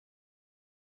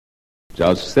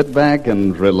Just sit back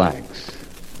and relax.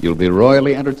 You'll be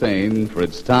royally entertained, for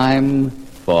it's time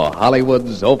for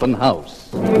Hollywood's Open House.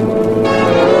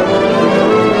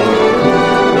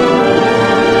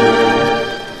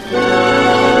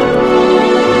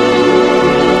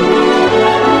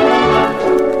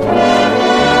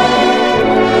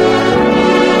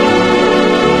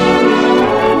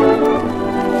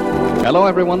 Hello,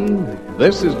 everyone.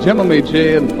 This is Jim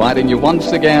Amici inviting you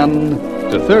once again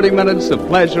to 30 minutes of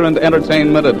pleasure and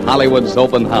entertainment at Hollywood's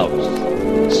Open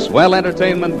House. Swell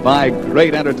entertainment by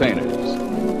great entertainers.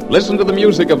 Listen to the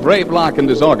music of Ray Bloch and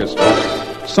his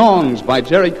orchestra, songs by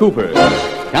Jerry Cooper,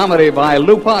 comedy by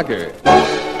Lou Parker,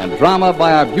 and drama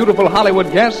by our beautiful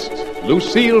Hollywood guest,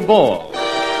 Lucille Ball.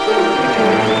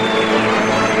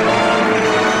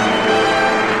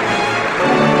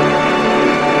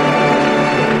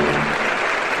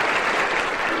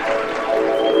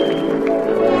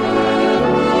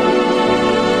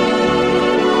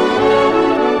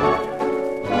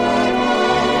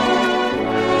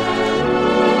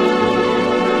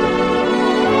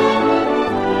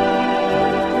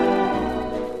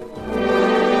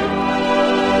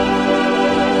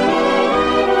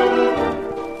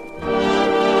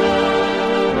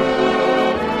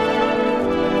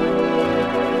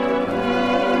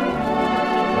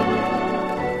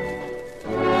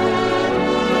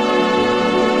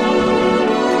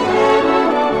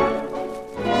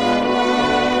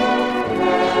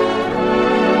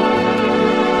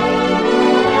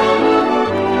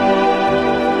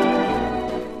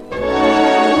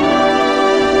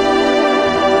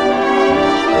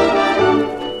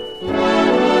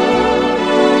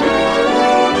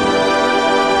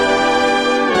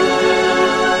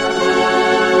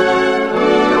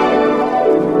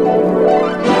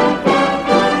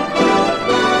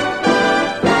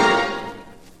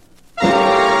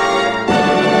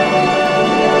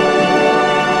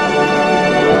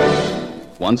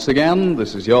 Once again,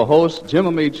 this is your host, Jim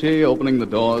Amici, opening the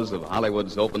doors of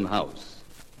Hollywood's Open House.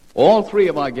 All three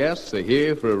of our guests are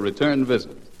here for a return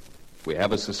visit. We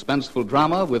have a suspenseful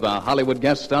drama with our Hollywood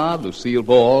guest star, Lucille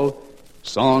Ball,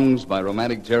 songs by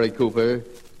romantic Jerry Cooper,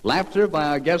 laughter by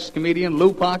our guest comedian,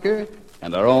 Lou Parker,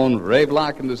 and our own Ray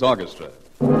Bloch and his orchestra.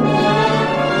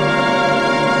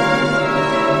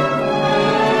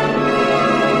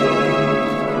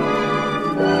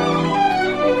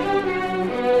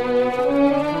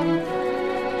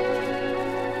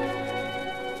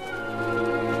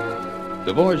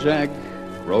 Dvorak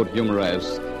wrote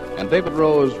Humoresque, and David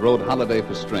Rose wrote Holiday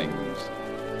for Strings.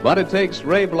 But it takes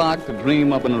Ray Bloch to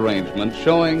dream up an arrangement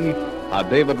showing how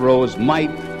David Rose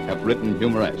might have written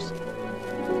Humoresque.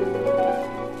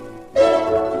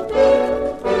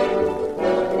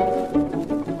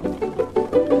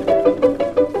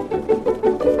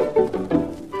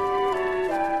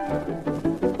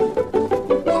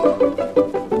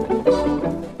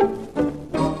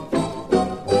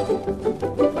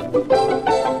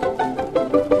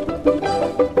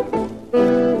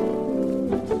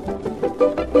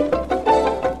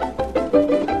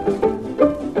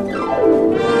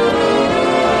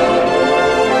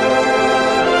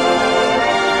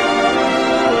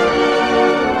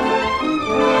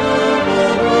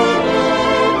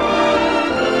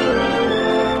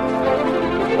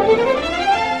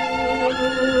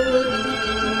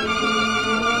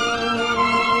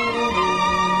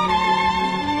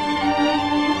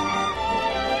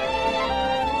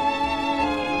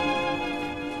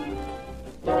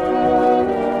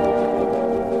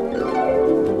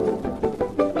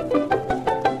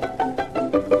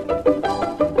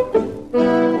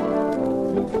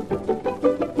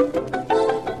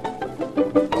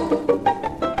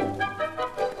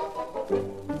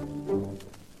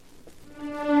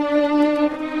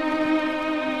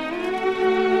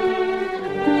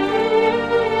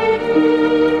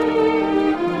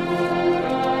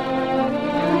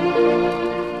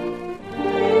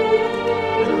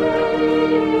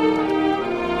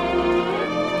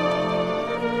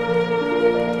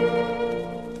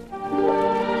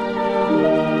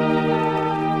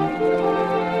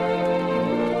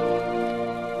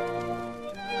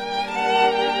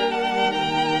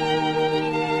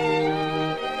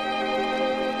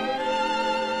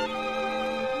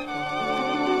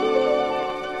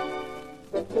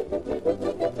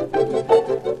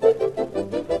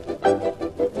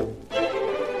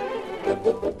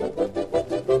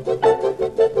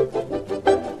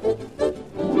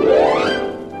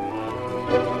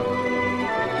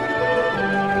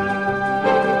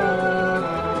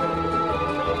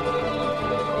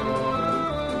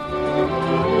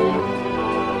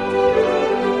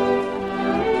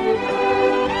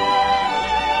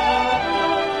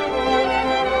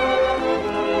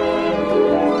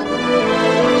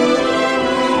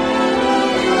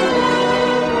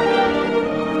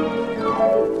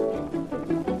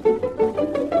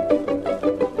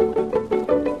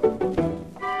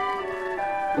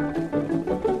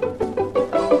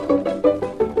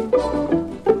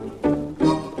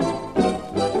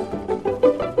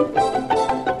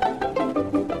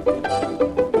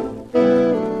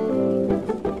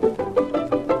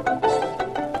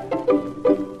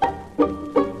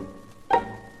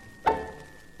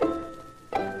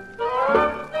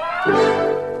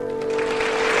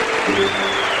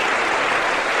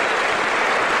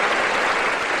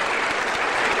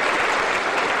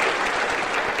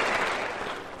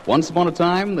 Once upon a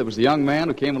time, there was a young man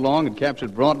who came along and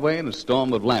captured Broadway in a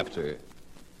storm of laughter.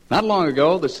 Not long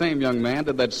ago, the same young man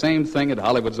did that same thing at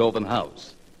Hollywood's open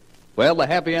house. Well, the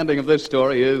happy ending of this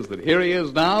story is that here he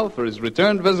is now for his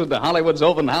return visit to Hollywood's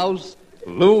open house,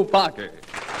 Lou Parker.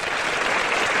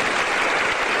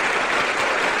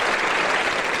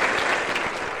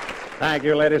 Thank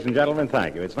you, ladies and gentlemen,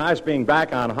 thank you. It's nice being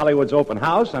back on Hollywood's open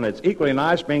house, and it's equally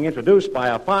nice being introduced by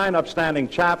a fine, upstanding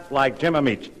chap like Jim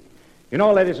Amici. You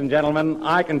know, ladies and gentlemen,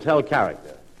 I can tell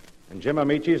character, and Jim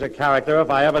Amici's a character if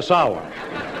I ever saw one.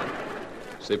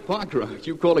 Say, Parker, are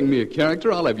you calling me a character?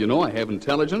 I'll have you know I have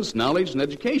intelligence, knowledge, and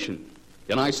education.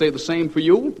 Can I say the same for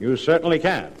you? You certainly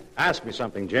can. Ask me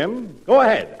something, Jim. Go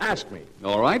ahead, ask me.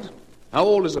 All right. How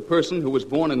old is a person who was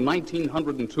born in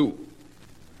 1902?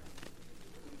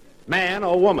 Man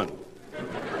or woman?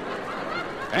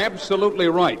 Absolutely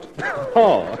right.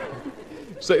 Oh.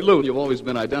 Say, Lou, you've always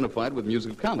been identified with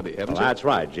musical comedy, haven't you? That's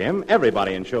right, Jim.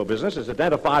 Everybody in show business is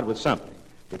identified with something.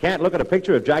 You can't look at a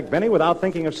picture of Jack Benny without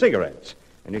thinking of cigarettes.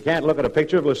 And you can't look at a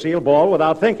picture of Lucille Ball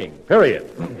without thinking, period.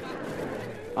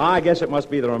 I guess it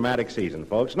must be the romantic season,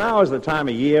 folks. Now is the time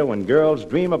of year when girls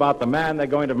dream about the man they're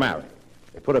going to marry.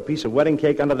 They put a piece of wedding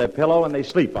cake under their pillow and they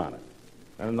sleep on it.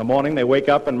 And in the morning they wake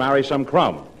up and marry some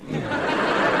crumb.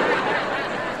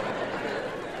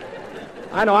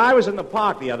 I know, I was in the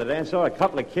park the other day and saw a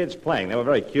couple of kids playing. They were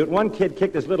very cute. One kid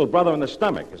kicked his little brother in the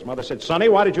stomach. His mother said, "Sonny,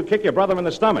 why did you kick your brother in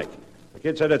the stomach?" The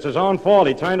kid said, "It's his own fault.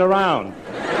 He turned around."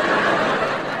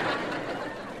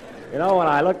 You know, when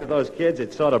I looked at those kids,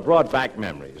 it sort of brought back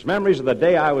memories. Memories of the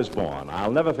day I was born.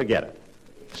 I'll never forget it.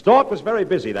 Stork was very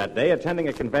busy that day attending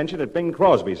a convention at Bing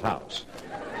Crosby's house.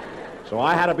 So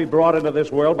I had to be brought into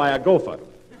this world by a gopher.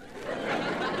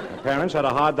 My parents had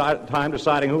a hard time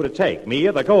deciding who to take, me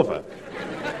or the gopher.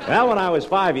 Well, when I was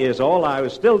 5 years old, I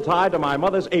was still tied to my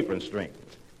mother's apron string.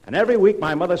 And every week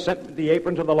my mother sent the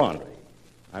apron to the laundry.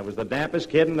 I was the dampest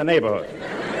kid in the neighborhood.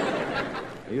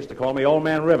 They used to call me Old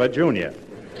Man River Jr.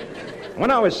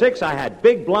 When I was 6, I had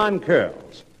big blonde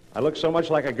curls. I looked so much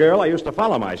like a girl, I used to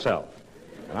follow myself.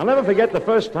 And I'll never forget the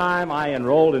first time I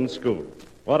enrolled in school.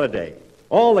 What a day.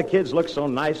 All the kids looked so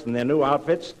nice in their new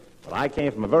outfits, but I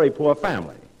came from a very poor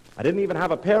family. I didn't even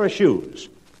have a pair of shoes.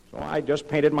 So I just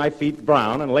painted my feet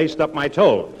brown and laced up my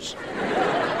toes.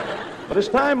 But as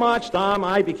time marched on,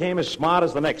 I became as smart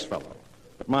as the next fellow.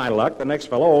 But my luck, the next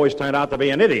fellow always turned out to be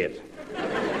an idiot.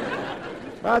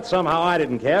 But somehow I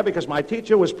didn't care because my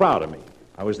teacher was proud of me.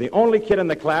 I was the only kid in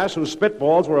the class whose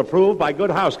spitballs were approved by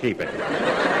good housekeeping.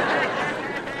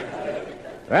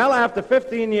 Well, after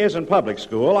 15 years in public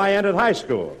school, I entered high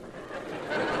school.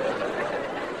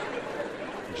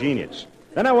 Genius.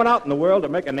 Then I went out in the world to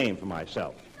make a name for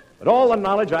myself. But all the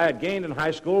knowledge I had gained in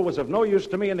high school was of no use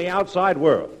to me in the outside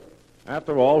world.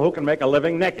 After all, who can make a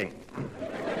living necking?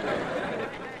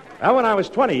 Now, when I was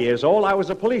 20 years old, I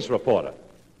was a police reporter.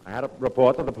 I had to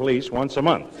report to the police once a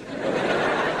month.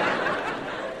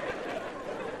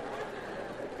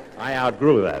 I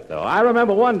outgrew that, though. I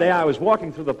remember one day I was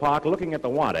walking through the park looking at the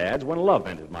want ads when love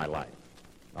entered my life.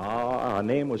 Her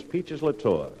name was Peaches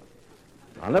Latour.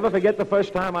 I'll never forget the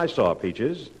first time I saw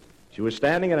Peaches. She was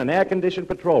standing in an air-conditioned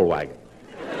patrol wagon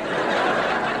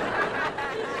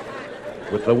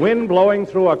with the wind blowing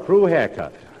through a crew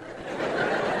haircut.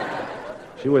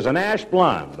 She was an ash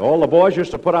blonde. All the boys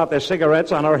used to put out their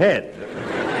cigarettes on her head.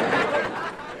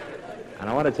 And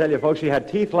I want to tell you, folks, she had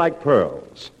teeth like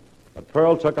pearls. But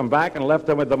Pearl took them back and left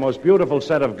them with the most beautiful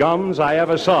set of gums I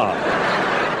ever saw.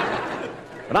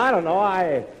 But I don't know,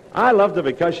 I loved her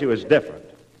because she was different.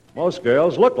 Most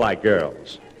girls look like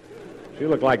girls. She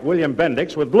looked like William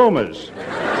Bendix with bloomers.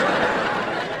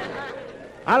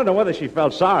 I don't know whether she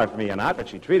felt sorry for me or not, but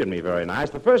she treated me very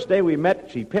nice. The first day we met,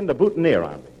 she pinned a boutonniere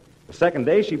on me. The second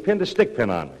day, she pinned a stick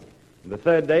pin on me. And the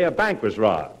third day, a bank was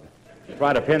robbed. She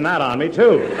tried to pin that on me,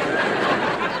 too.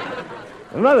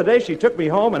 Another day, she took me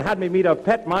home and had me meet a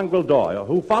pet mongrel dog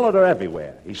who followed her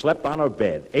everywhere. He slept on her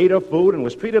bed, ate her food, and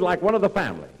was treated like one of the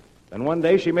family. Then one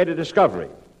day, she made a discovery.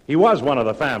 He was one of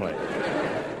the family.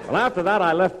 Well, after that,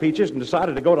 I left Peaches and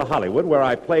decided to go to Hollywood, where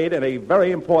I played in a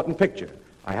very important picture.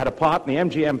 I had a part in the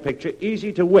MGM picture,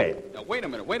 Easy to Wed. Now, wait a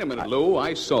minute, Lou.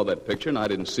 I saw that picture, and I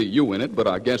didn't see you in it, but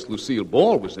I guess Lucille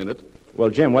Ball was in it. Well,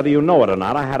 Jim, whether you know it or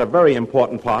not, I had a very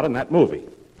important part in that movie.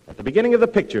 At the beginning of the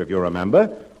picture, if you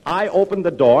remember, I opened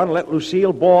the door and let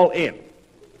Lucille Ball in.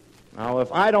 Now,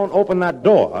 if I don't open that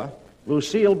door,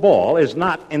 Lucille Ball is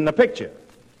not in the picture.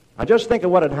 Now, just think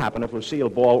of what had happened if Lucille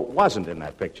Ball wasn't in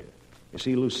that picture. You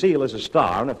see, Lucille is a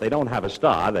star, and if they don't have a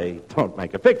star, they don't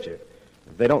make a picture.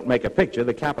 If they don't make a picture,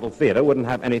 the Capitol Theater wouldn't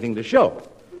have anything to show.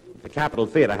 If the Capitol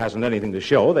Theater hasn't anything to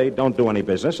show, they don't do any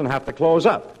business and have to close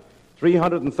up.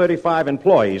 335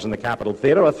 employees in the Capitol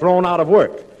Theater are thrown out of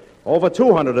work. Over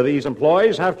 200 of these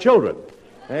employees have children.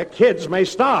 Their kids may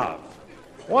starve.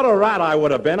 What a rat I would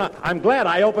have been. I'm glad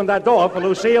I opened that door for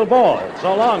Lucille Ball.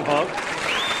 So long, folks.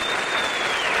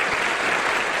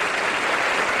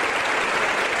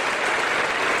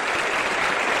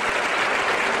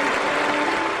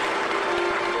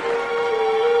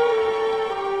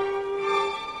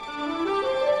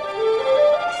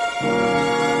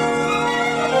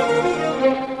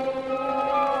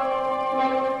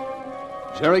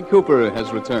 Jerry Cooper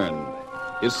has returned.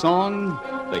 His song,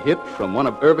 the hit from one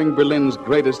of Irving Berlin's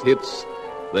greatest hits,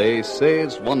 They Say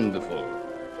It's Wonderful.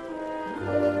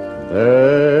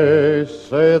 They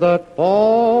say that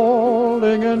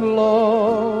falling in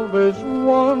love is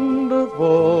wonderful.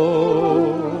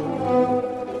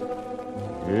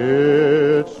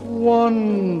 It's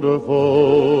wonderful.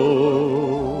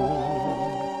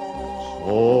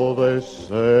 So they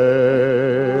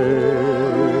say.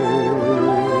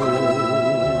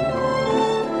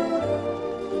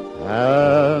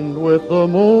 And with the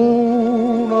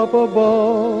moon up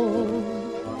above,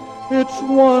 it's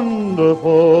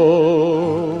wonderful.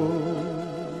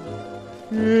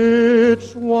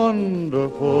 It's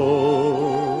wonderful.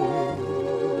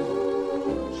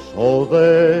 So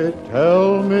they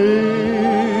tell me.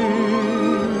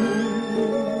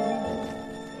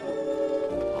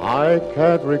 I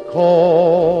can't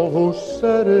recall who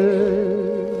said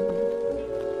it.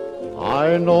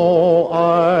 I know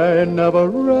I never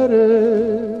read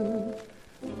it.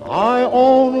 I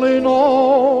only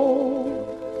know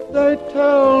they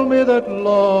tell me that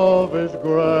love is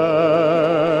grand.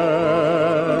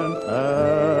 And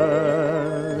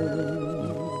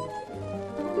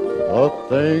the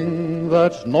thing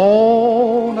that's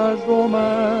known as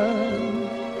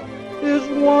romance is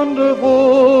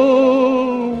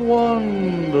wonderful,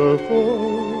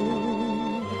 wonderful.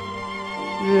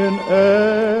 In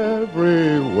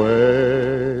every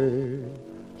way,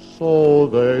 so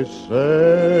they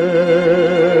say.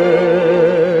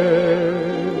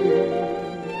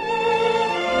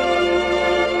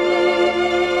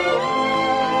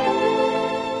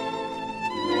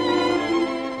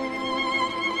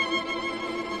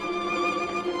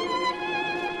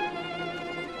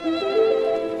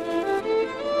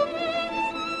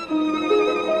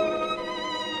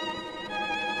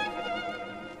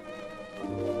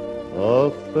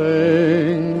 The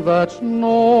thing that's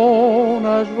known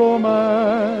as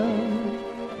romance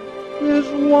is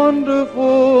wonderful,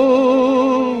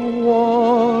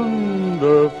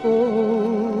 wonderful.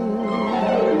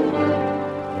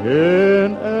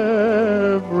 In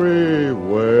every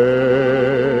way,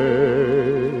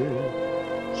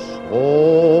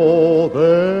 so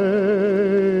they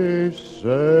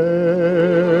say.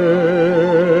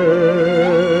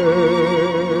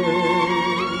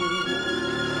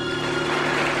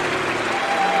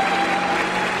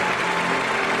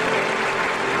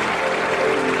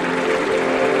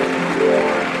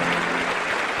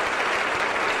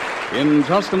 In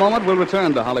just a moment, we'll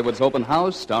return to Hollywood's Open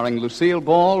House, starring Lucille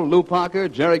Ball, Lou Parker,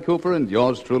 Jerry Cooper, and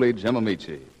yours truly, Jim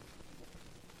Amici.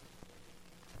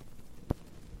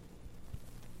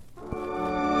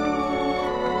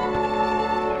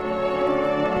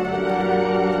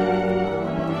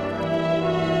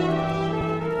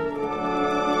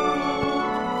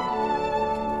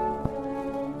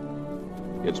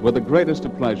 It's with the greatest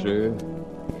of pleasure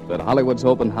that Hollywood's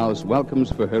Open House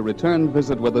welcomes for her return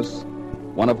visit with us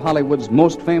one of Hollywood's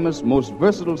most famous, most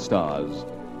versatile stars,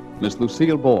 Miss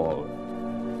Lucille Ball.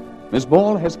 Miss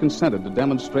Ball has consented to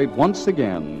demonstrate once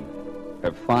again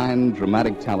her fine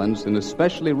dramatic talents in a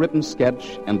specially written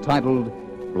sketch entitled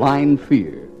Blind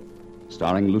Fear,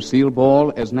 starring Lucille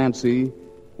Ball as Nancy,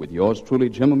 with yours truly,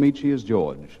 Jim Amici, as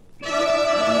George.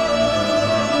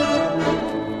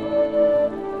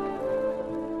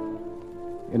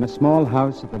 In a small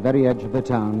house at the very edge of the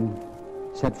town,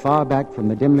 set far back from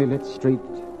the dimly lit street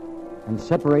and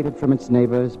separated from its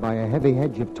neighbors by a heavy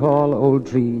hedge of tall old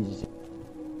trees,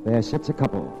 there sits a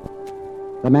couple.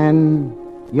 The man,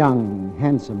 young,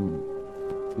 handsome,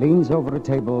 leans over a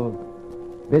table,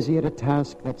 busy at a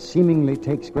task that seemingly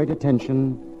takes great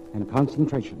attention and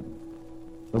concentration.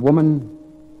 The woman,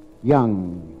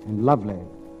 young and lovely,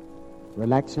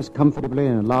 relaxes comfortably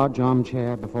in a large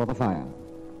armchair before the fire.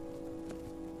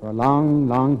 For a long,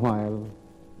 long while,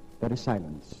 there is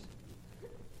silence.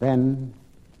 Then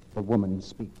the woman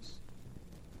speaks.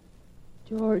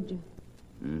 George,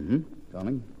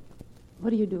 Darling?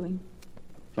 what are you doing?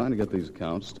 Trying to get these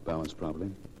accounts to balance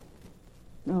properly.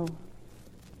 No.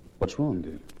 What's wrong,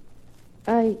 dear?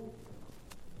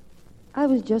 I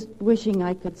was just wishing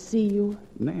I could see you.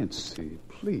 Nancy,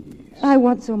 please. I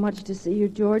want so much to see you,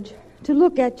 George. To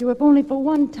look at you, if only for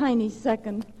one tiny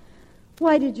second.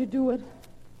 Why did you do it?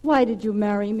 Why did you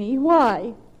marry me?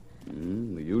 Why?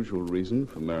 The usual reason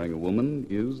for marrying a woman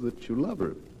is that you love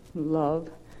her. Love?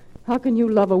 How can you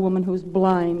love a woman who's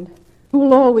blind? Who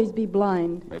will always be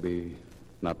blind? Maybe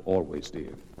not always, dear.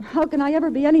 How can I ever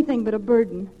be anything but a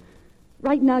burden?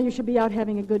 Right now you should be out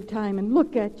having a good time, and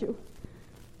look at you.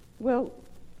 Well,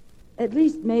 at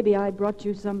least maybe I brought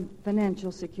you some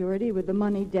financial security with the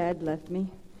money Dad left me.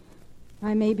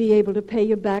 I may be able to pay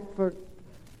you back for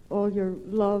all your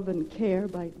love and care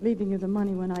by leaving you the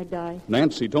money when I die.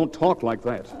 Nancy, don't talk like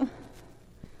that.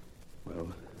 Well,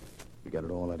 you got it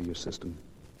all out of your system.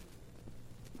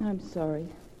 I'm sorry.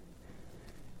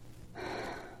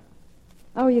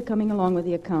 How are you coming along with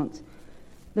the accounts?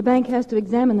 The bank has to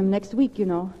examine them next week, you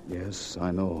know. Yes,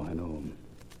 I know.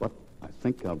 But I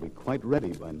think I'll be quite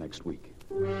ready by next week.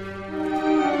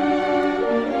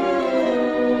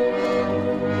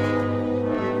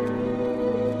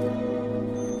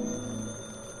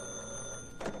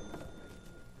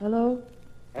 Hello?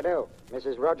 Hello,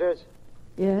 Mrs. Rogers.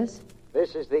 Yes?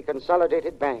 This is the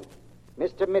Consolidated Bank.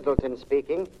 Mr. Middleton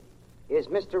speaking. Is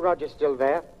Mr. Rogers still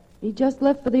there? He just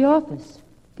left for the office.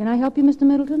 Can I help you, Mr.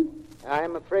 Middleton? I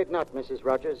am afraid not, Mrs.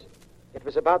 Rogers. It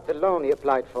was about the loan he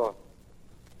applied for.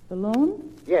 The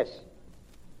loan? Yes.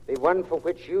 The one for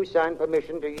which you signed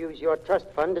permission to use your trust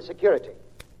fund as security.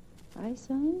 I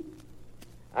signed?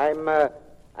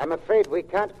 I'm afraid we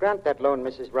can't grant that loan,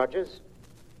 Mrs. Rogers.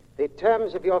 The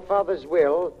terms of your father's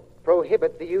will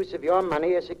prohibit the use of your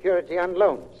money as security on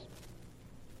loans.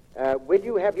 Will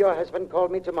you have your husband call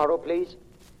me tomorrow, please?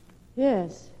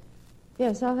 Yes.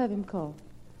 Yes, I'll have him call.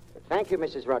 Thank you,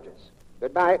 Mrs. Rogers.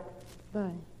 Goodbye.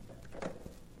 Bye.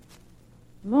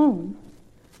 Loan?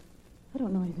 I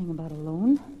don't know anything about a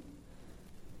loan.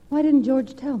 Why didn't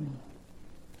George tell me?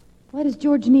 Why does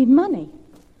George need money?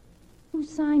 Who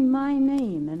signed my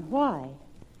name and why?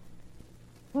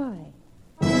 Why?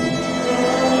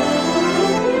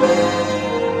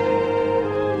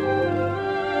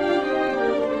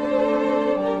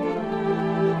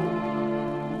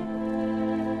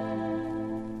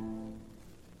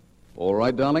 All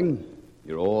right, darling.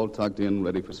 You're all tucked in,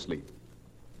 ready for sleep.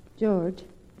 George,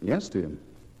 Yes, dear.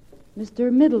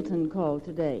 Mr. Middleton called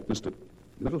today. Mr.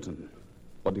 Middleton,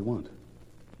 what do you want?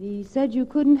 He said you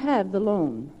couldn't have the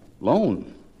loan.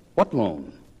 Loan? What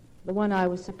loan? The one I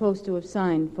was supposed to have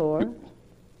signed for.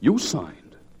 You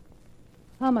signed.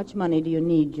 How much money do you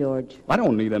need, George? I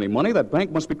don't need any money. That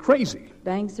bank must be crazy.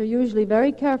 Banks are usually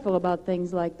very careful about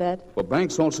things like that. But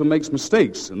banks also makes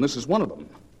mistakes, and this is one of them.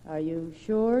 Are you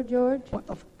sure, George? What?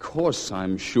 Of course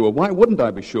I'm sure. Why wouldn't I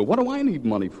be sure? What do I need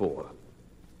money for?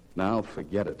 Now,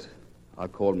 forget it. I'll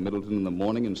call Middleton in the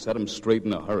morning and set him straight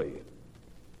in a hurry.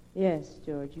 Yes,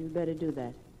 George, you'd better do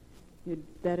that. You'd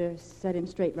better set him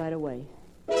straight right away.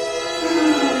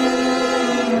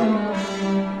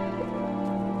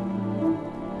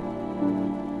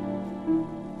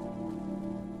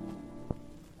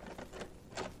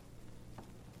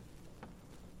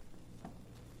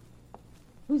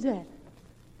 Who's that?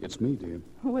 It's me, dear.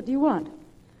 What do you want?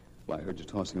 Well, I heard you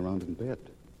tossing around in bed.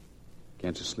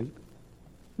 Can't you sleep?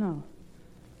 No.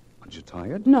 Aren't you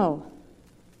tired? No.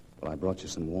 Well, I brought you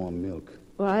some warm milk.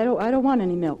 Well, I don't want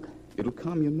any milk. It'll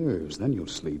calm your nerves, then you'll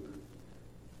sleep.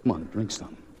 Come on, drink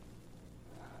some.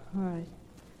 All right.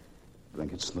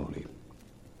 Drink it slowly.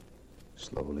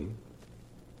 Slowly.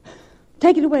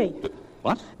 Take it away.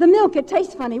 What? The milk, it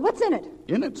tastes funny. What's in it?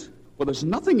 In it? Well, there's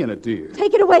nothing in it, dear.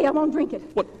 Take it away. I won't drink it.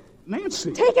 What?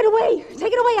 Nancy! Take it away.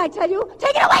 Take it away, I tell you.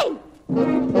 Take it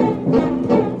away!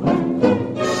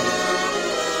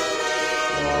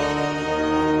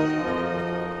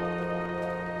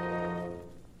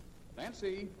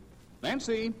 Nancy!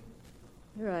 Nancy!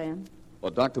 Here I am.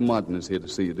 Well, Dr. Martin is here to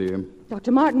see you, dear.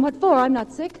 Dr. Martin, what for? I'm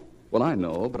not sick. Well, I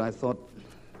know, but I thought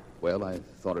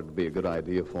it'd be a good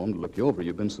idea for him to look you over.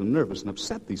 You've been so nervous and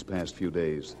upset these past few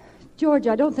days. George,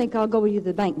 I don't think I'll go with you to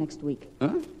the bank next week.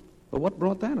 Huh? Well, what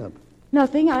brought that up?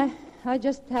 Nothing. I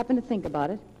just happened to think about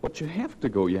it. But you have to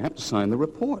go. You have to sign the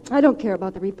report. I don't care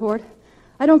about the report.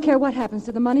 I don't care what happens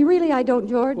to the money. Really, I don't,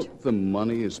 George. Well, the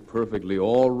money is perfectly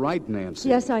all right, Nancy.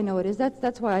 Yes, I know it is.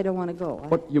 That's why I don't want to go.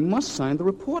 But you must sign the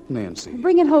report, Nancy.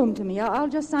 Bring it home to me. I'll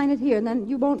just sign it here, and then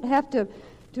you won't have to...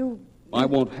 I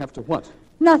won't have to what?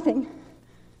 Nothing.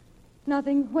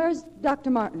 Nothing. Where's Dr.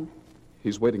 Martin?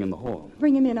 He's waiting in the hall.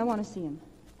 Bring him in. I want to see him.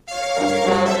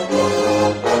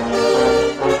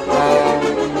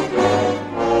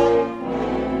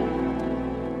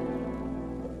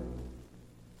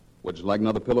 Would you like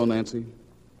another pillow, Nancy?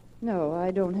 No, I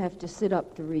don't have to sit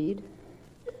up to read.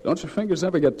 Don't your fingers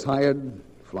ever get tired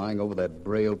flying over that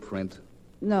Braille print?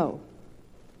 No.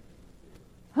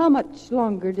 How much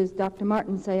longer does Dr.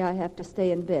 Martin say I have to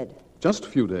stay in bed? Just a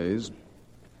few days.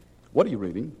 What are you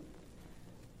reading?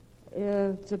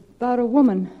 It's about a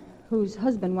woman whose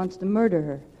husband wants to murder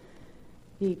her.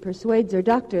 He persuades her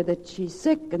doctor that she's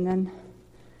sick, and then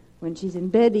when she's in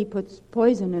bed, he puts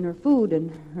poison in her food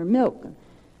and her milk.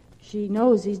 She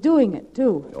knows he's doing it,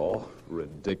 too. Oh,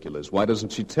 ridiculous. Why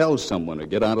doesn't she tell someone or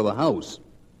get out of the house?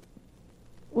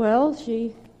 Well,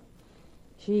 she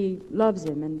loves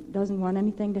him and doesn't want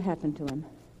anything to happen to him.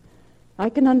 I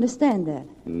can understand that.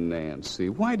 Nancy,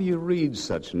 why do you read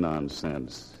such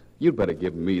nonsense? You'd better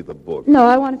give me the book. No,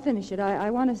 I want to finish it.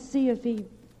 I want to see if he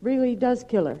really does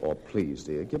kill her. Oh, please,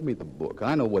 dear, give me the book.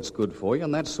 I know what's good for you,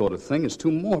 and that sort of thing is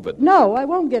too morbid. No, I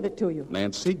won't give it to you.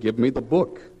 Nancy, give me the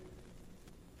book.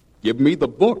 Give me the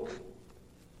book.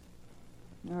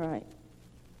 All right.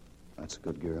 That's a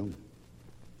good girl.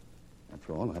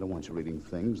 After all, I don't want you reading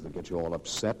things that get you all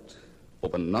upset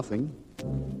over nothing.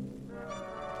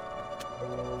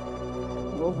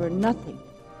 Over nothing.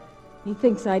 He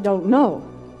thinks I don't know.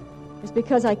 It's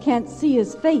because I can't see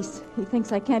his face. He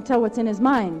thinks I can't tell what's in his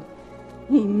mind.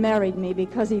 He married me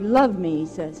because he loved me, he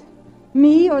says.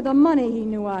 Me or the money he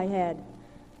knew I had.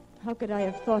 How could I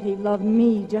have thought he loved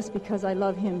me just because I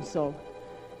love him so?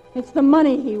 It's the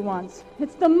money he wants.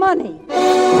 It's the money.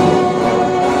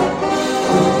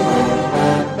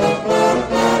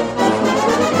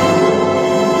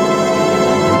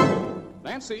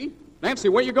 Nancy,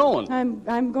 where you going?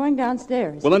 I'm going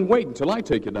downstairs. Well, then wait until I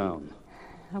take you down.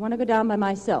 I want to go down by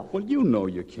myself. Well, you know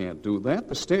you can't do that.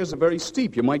 The stairs are very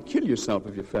steep. You might kill yourself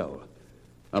if you fell.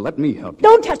 Now, let me help you.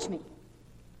 Don't touch me.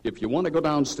 If you want to go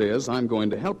downstairs, I'm going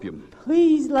to help you.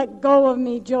 Please let go of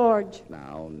me, George.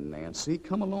 Now, Nancy,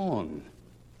 come along.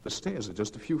 The stairs are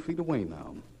just a few feet away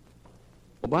now.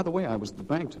 Well, by the way, I was at the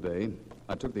bank today.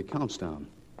 I took the accounts down.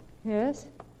 Yes?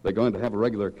 They're going to have a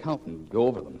regular accountant go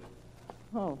over them.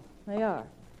 Oh, they are.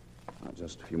 Now,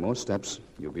 just a few more steps.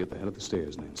 You'll be at the head of the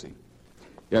stairs, Nancy.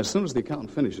 Yeah, as soon as the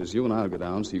accountant finishes, you and I'll go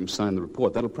down so you can sign the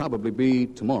report. That'll probably be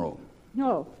tomorrow.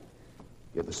 No.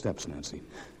 Get the steps, Nancy.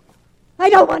 I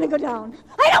don't want to go down.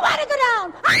 I don't want to go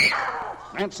down.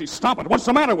 Ah! Nancy, stop it. What's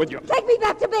the matter with you? Take me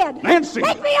back to bed. Nancy!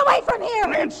 Take me away from here.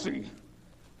 Nancy!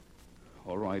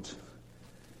 All right.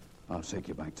 I'll take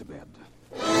you back to bed.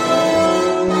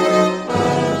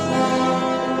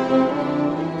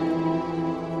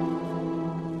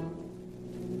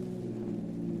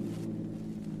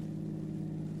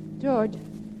 George,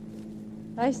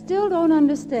 I still don't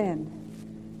understand.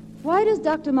 Why does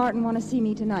Dr. Martin want to see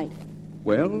me tonight?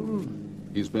 Well,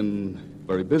 he's been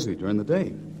very busy during the day.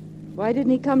 Why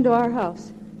didn't he come to our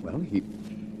house? Well, he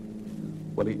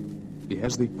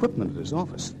has the equipment at his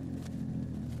office.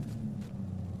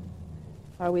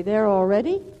 Are we there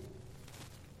already?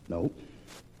 No.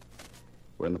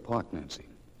 We're in the park, Nancy.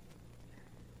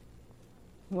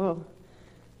 Well,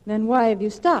 then why have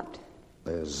you stopped?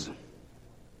 There's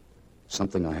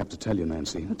something I have to tell you,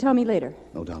 Nancy. Well, tell me later.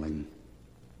 No, darling.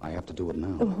 I have to do it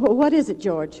now. What is it,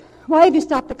 George? Why have you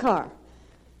stopped the car?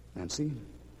 Nancy,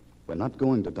 we're not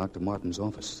going to Dr. Martin's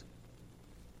office.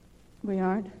 We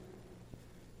aren't?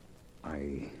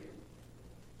 I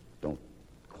don't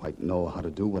quite know how to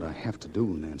do what I have to do,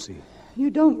 Nancy. You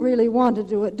don't really want to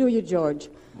do it, do you, George?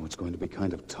 Oh, it's going to be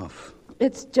kind of tough.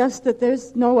 It's just that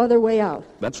there's no other way out.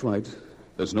 That's right.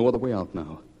 There's no other way out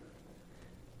now.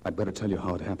 I'd better tell you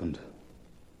how it happened.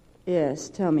 Yes,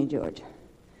 tell me, George.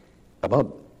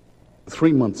 About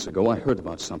 3 months ago, I heard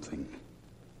about something.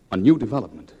 A new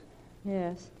development.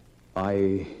 Yes.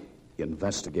 I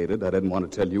investigated. I didn't want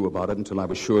to tell you about it until I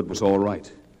was sure it was all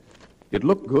right. It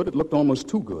looked good. It looked almost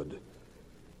too good.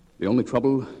 The only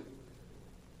trouble,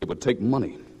 it would take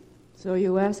money. So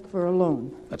you asked for a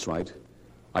loan? That's right.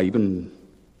 I even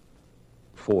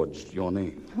forged your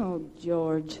name. Oh,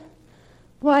 George.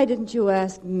 Why didn't you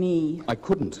ask me? I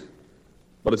couldn't.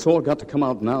 But it's all got to come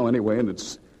out now anyway, and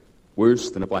it's worse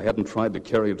than if I hadn't tried to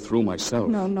carry it through myself.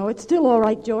 No, it's still all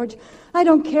right, George. I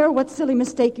don't care what silly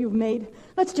mistake you've made.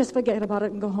 Let's just forget about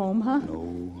it and go home, huh?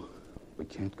 No, we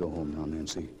can't go home now,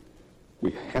 Nancy.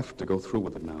 We have to go through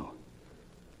with it now.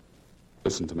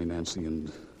 Listen to me, Nancy,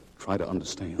 and try to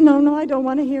understand. No, I don't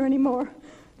want to hear any more.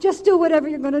 Just do whatever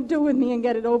you're going to do with me and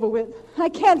get it over with. I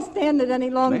can't stand it any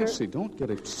longer. Nancy, don't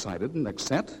get excited and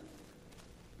upset.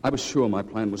 I was sure my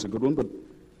plan was a good one, but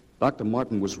Dr.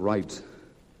 Martin was right.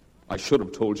 I should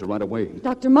have told you right away.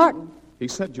 Dr. Martin? He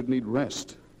said you'd need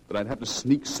rest, that I'd have to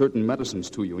sneak certain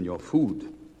medicines to you in your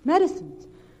food. Medicines?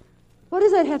 What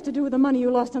does that have to do with the money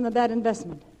you lost on the bad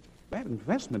investment? Bad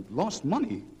investment, lost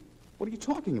money. What are you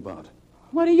talking about?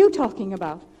 What are you talking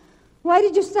about? Why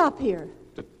did you stop here?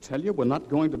 To tell you, we're not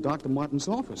going to Dr. Martin's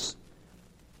office.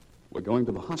 We're going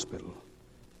to the hospital.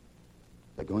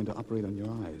 They're going to operate on your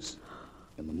eyes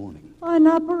in the morning. An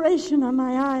operation on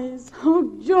my eyes.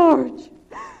 Oh, George.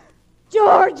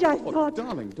 George, I thought...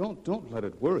 Darling, don't let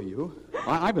it worry you.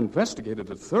 I've investigated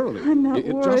it thoroughly. I'm not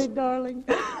worried, darling.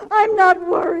 I'm not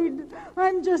worried.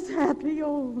 I'm just happy.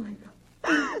 Oh, my God.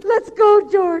 Let's go,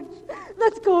 George.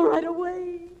 Let's go right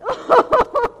away.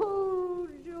 Oh,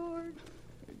 George.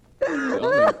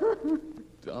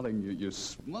 Darling, you're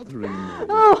smothering me.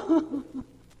 Oh.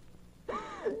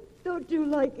 Don't you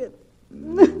like it?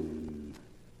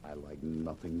 I like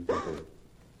nothing better.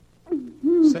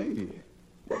 Say,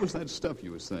 what was that stuff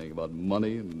you were saying about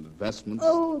money and investments?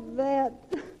 Oh, that.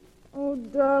 Oh,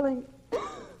 darling.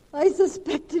 I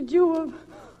suspected you of...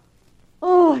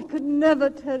 Oh, I could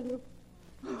never tell you.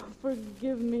 Oh,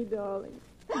 forgive me, darling.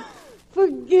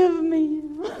 Forgive me.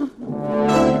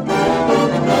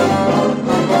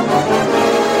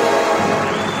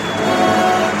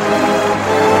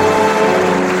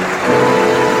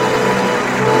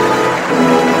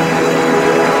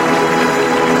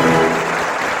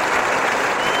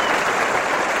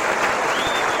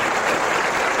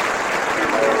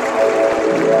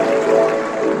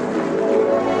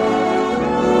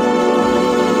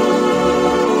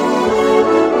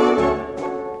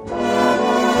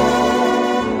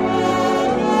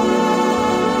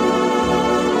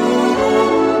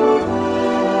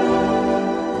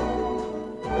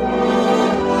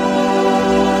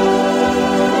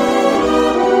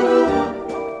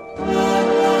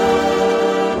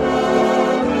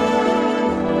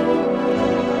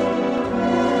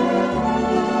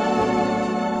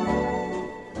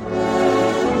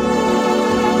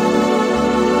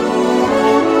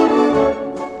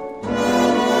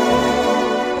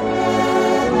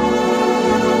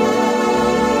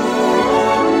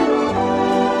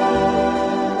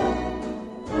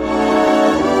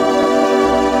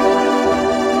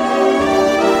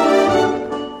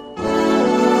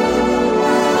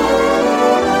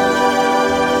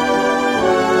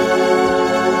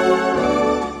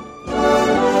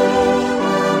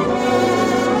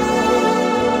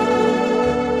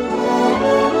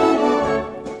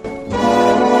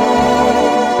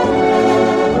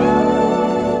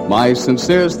 My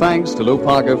sincerest thanks to Lou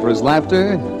Parker for his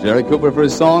laughter, Jerry Cooper for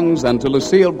his songs, and to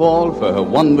Lucille Ball for her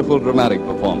wonderful dramatic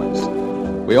performance.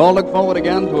 We all look forward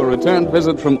again to a return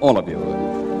visit from all of you.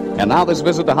 And now this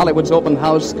visit to Hollywood's open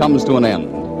house comes to an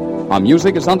end. Our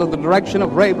music is under the direction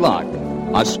of Ray Block.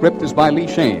 Our script is by Lee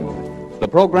Shane. The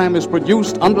program is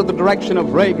produced under the direction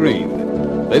of Ray Green.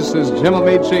 This is Jim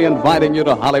Amici inviting you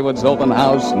to Hollywood's open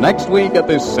house next week at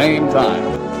this same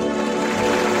time.